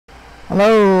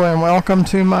Hello and welcome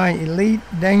to my Elite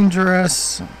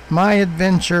Dangerous My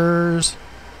Adventures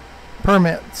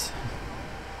Permits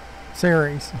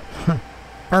series.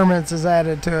 Permits is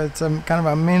added to it. It's kind of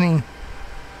a mini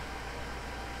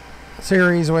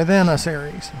series within a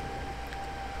series.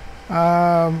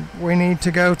 We need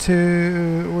to go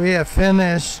to, we have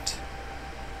finished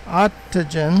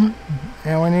Wolfsegen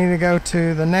and we need to go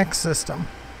to the next system.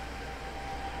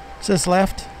 It's just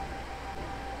left.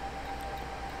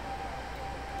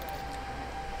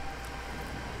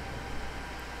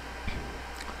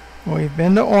 We've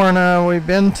been to Orna, we've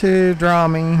been to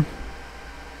Drami.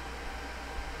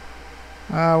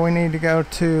 We need to go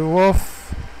to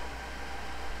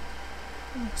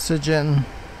Wolfsegen.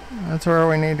 That's where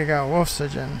we need to go,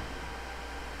 Wolfsegen.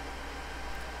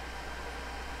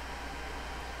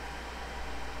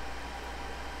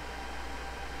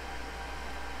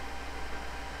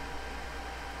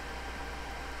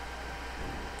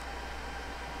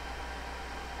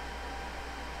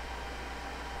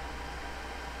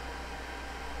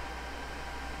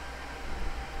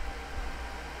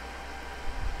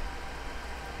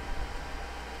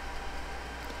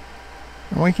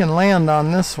 We can land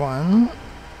on this one.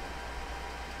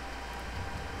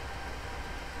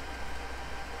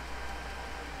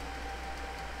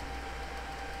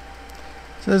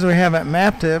 It says we haven't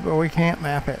mapped it, but we can't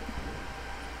map it.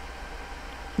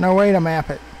 No way to map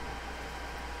it.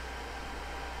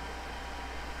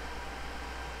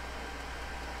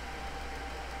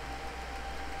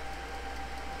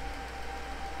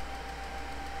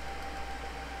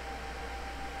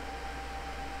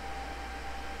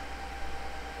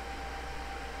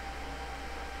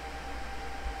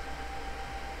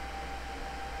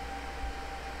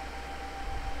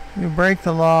 You break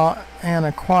the law and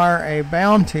acquire a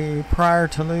bounty prior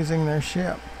to losing their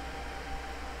ship.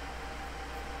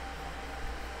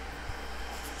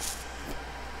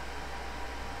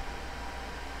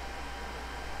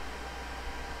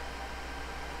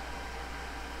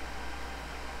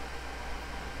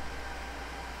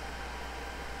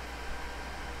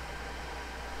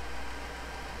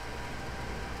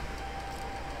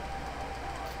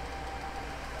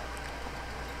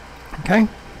 Okay.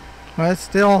 Well, it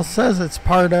still says it's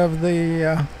part of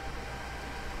the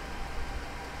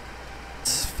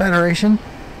Federation.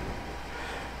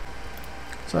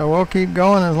 So we'll keep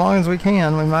going as long as we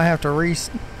can. We might have to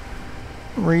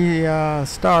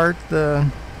restart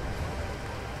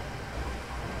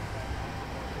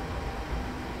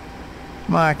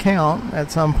my account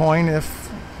at some point if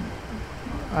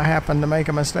I happen to make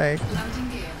a mistake,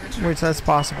 which that's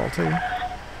possible too.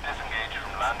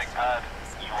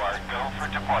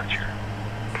 Departure.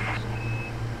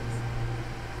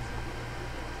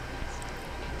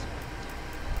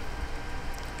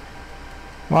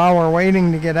 While we're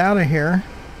waiting to get out of here,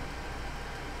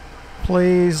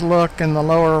 please look in the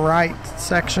lower right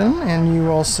section and you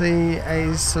will see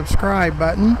a subscribe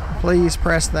button. Please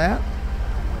press that.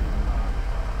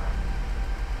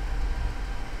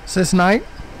 It's this night.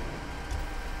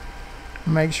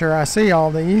 Make sure I see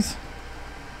all these.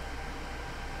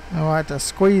 We'll have to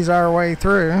squeeze our way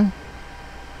through.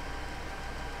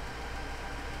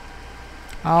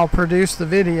 I'll produce the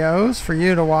videos for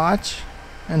you to watch,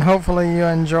 and hopefully you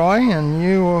enjoy, and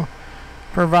you will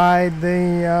provide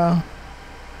the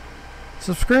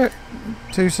subscribe.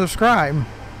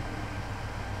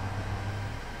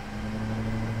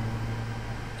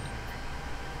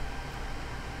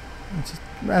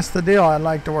 That's the deal I'd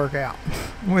like to work out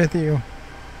with you.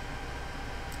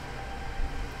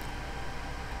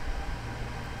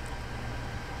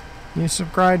 You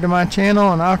subscribe to my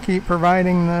channel and I'll keep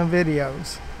providing the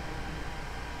videos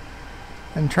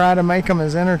and try to make them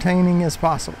as entertaining as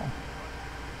possible.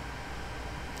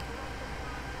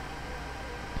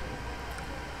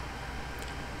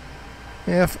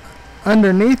 If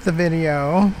underneath the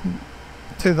video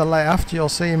to the left you'll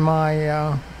see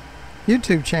my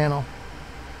YouTube channel,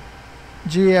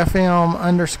 GFM_RDG.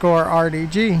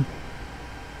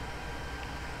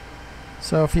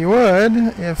 So if you would,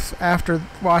 if after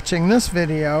watching this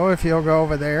video, if you'll go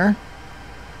over there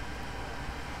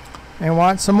and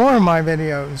watch some more of my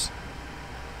videos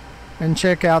and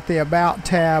check out the About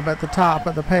tab at the top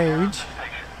of the page.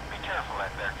 Be careful out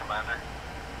there, Commander.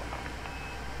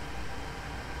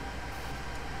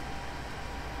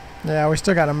 Yeah, we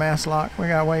still got a mass lock. We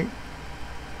gotta wait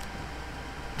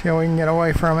till we can get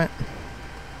away from it.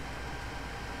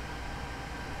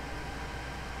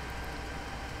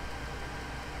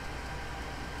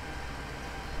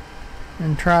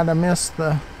 And try to miss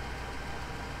the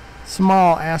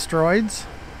small asteroids.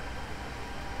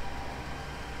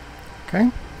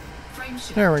 Okay.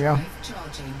 There we go.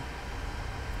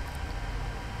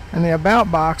 And the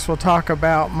About box will talk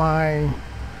about my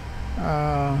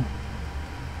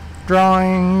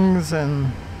drawings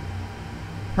and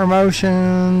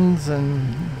promotions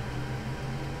and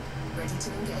Ready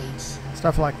to engage.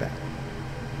 stuff like that.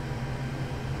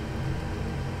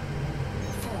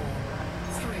 4,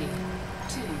 3,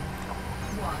 2,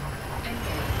 1.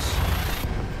 Engage.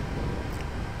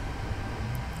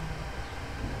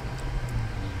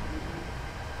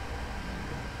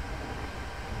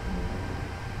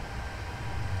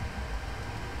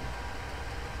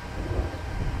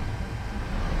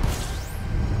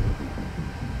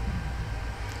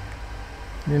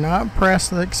 Do not press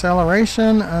the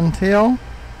acceleration until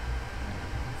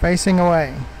facing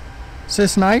away.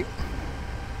 Sys right.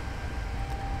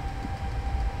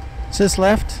 Sys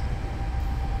left.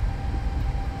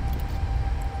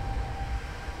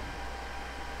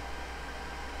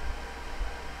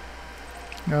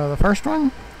 Go to the first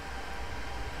one.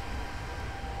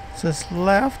 Sys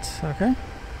left. Okay.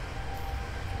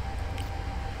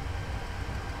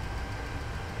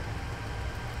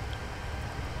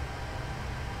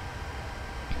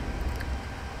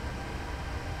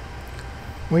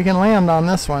 We can land on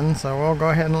this one, so we'll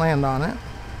go ahead and land on it.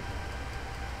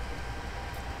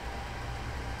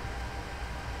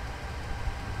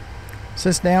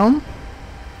 Sys down.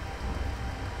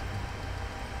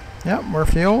 Yep, we're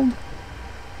fueled.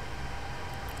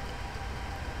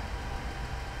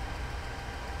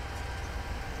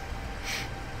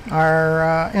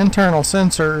 Our internal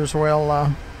sensors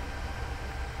will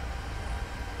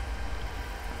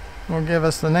give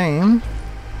us the name.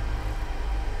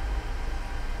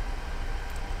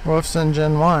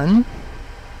 Wolfsegen 1.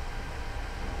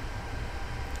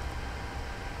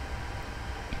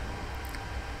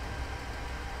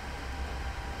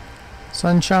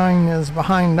 Sunshine is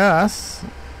behind us,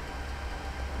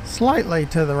 slightly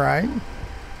to the right.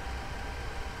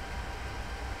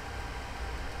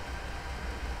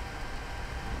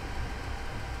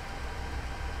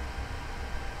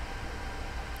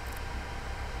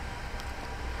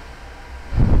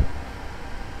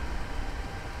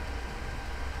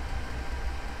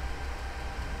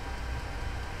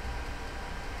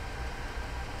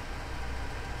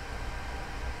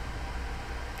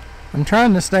 I'm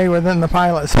trying to stay within the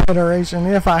Pilots Federation.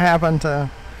 If I happen to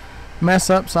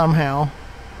mess up somehow,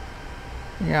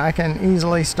 yeah, I can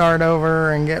easily start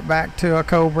over and get back to a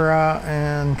Cobra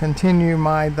and continue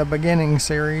the beginning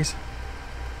series.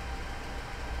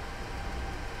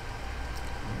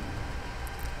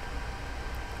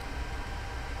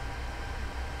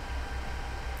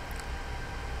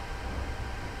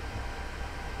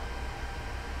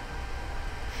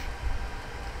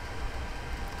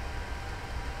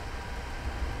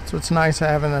 So it's nice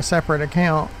having a separate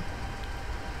account.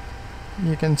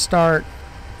 You can start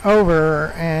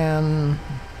over and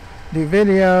do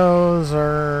videos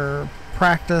or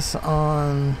practice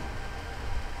on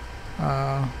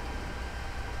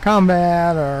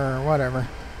combat or whatever.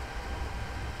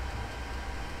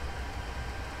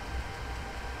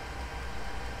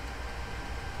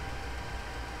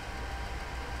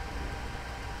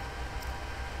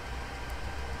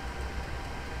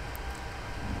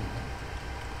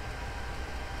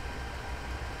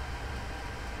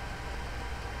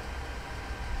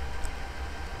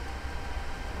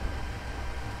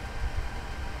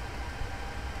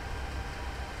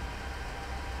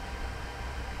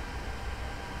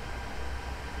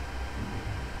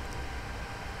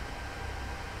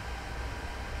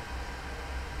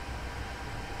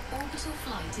 Orbital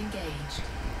flight engaged.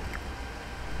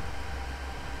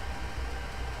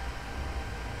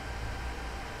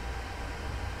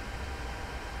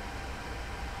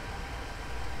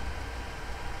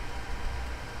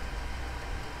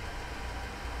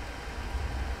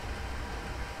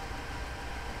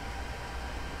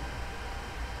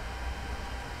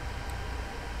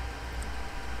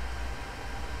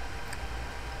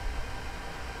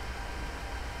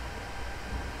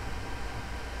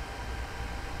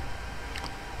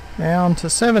 Down to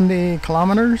 70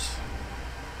 kilometers.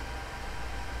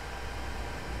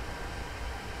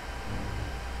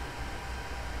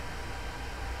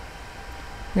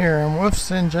 Here in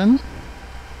Wolfsegen.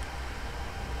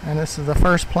 And this is the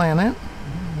first planet,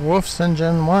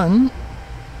 Wolfsegen 1.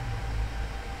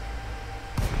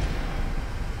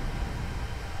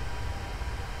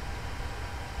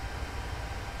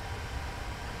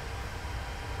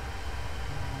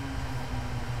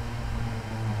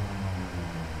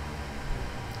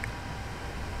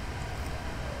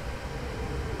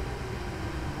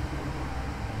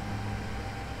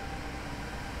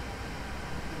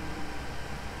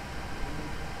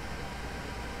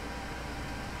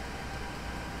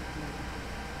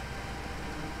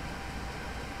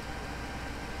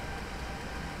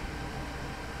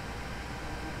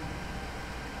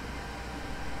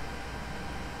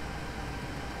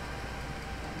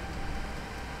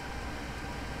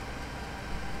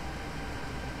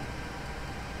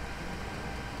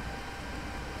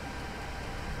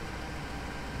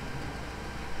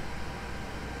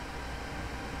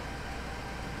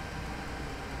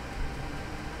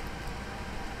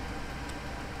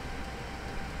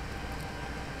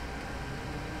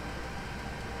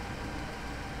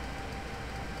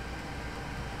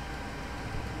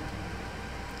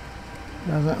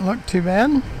 Doesn't look too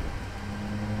bad.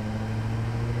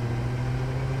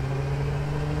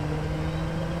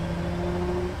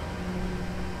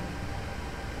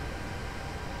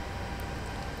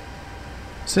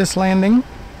 Assist landing.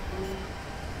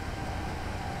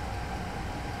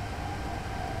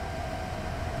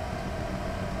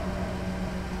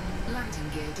 Landing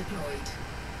gear deployed.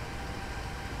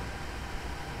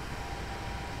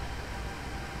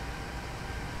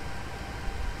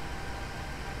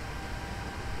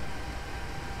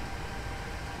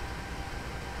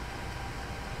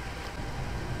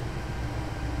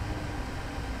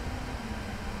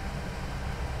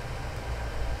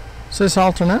 Assist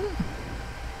alternate.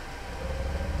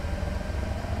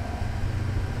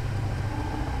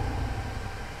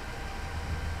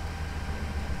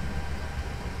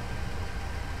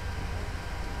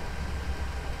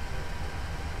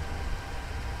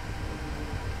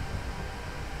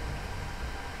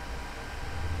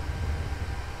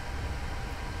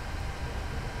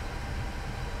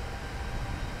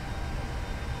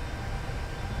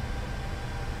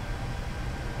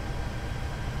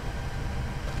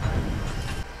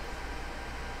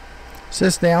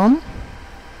 Assist down.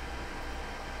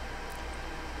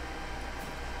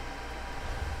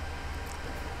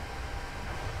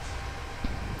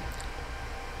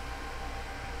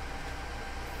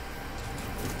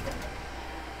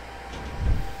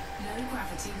 No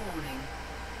gravity warning.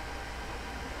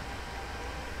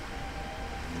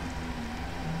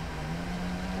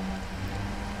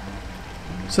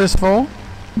 Assist full.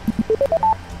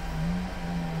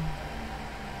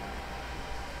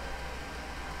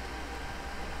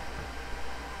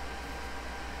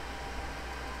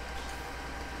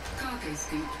 Cargo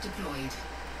scoop deployed.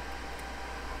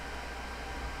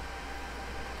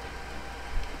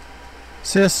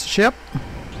 Assist ship.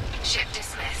 Ship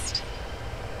dismissed.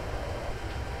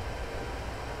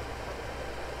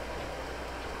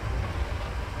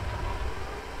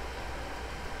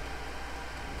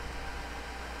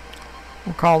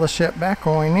 We'll call the ship back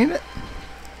when we need it.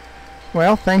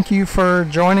 Well, thank you for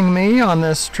joining me on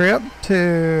this trip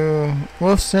to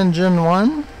Wolfsegen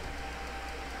 1.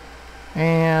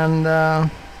 And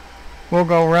we'll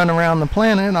go run around the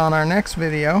planet on our next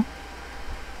video.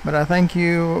 But I thank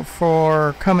you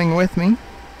for coming with me.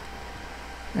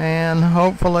 And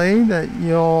hopefully that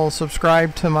you'll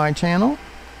subscribe to my channel.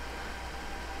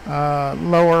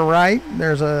 Lower right,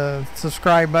 there's a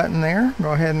subscribe button there.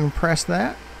 Go ahead and press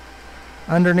that.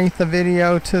 Underneath the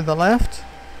video to the left,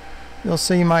 you'll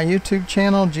see my YouTube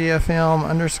channel,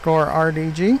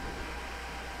 GFM_RDG.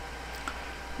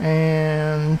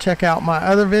 And check out my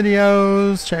other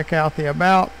videos. Check out the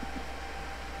About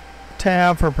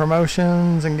tab for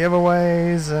promotions and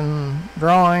giveaways and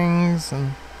drawings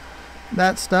and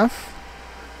that stuff.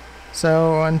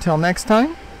 So until next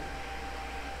time,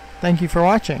 thank you for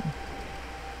watching.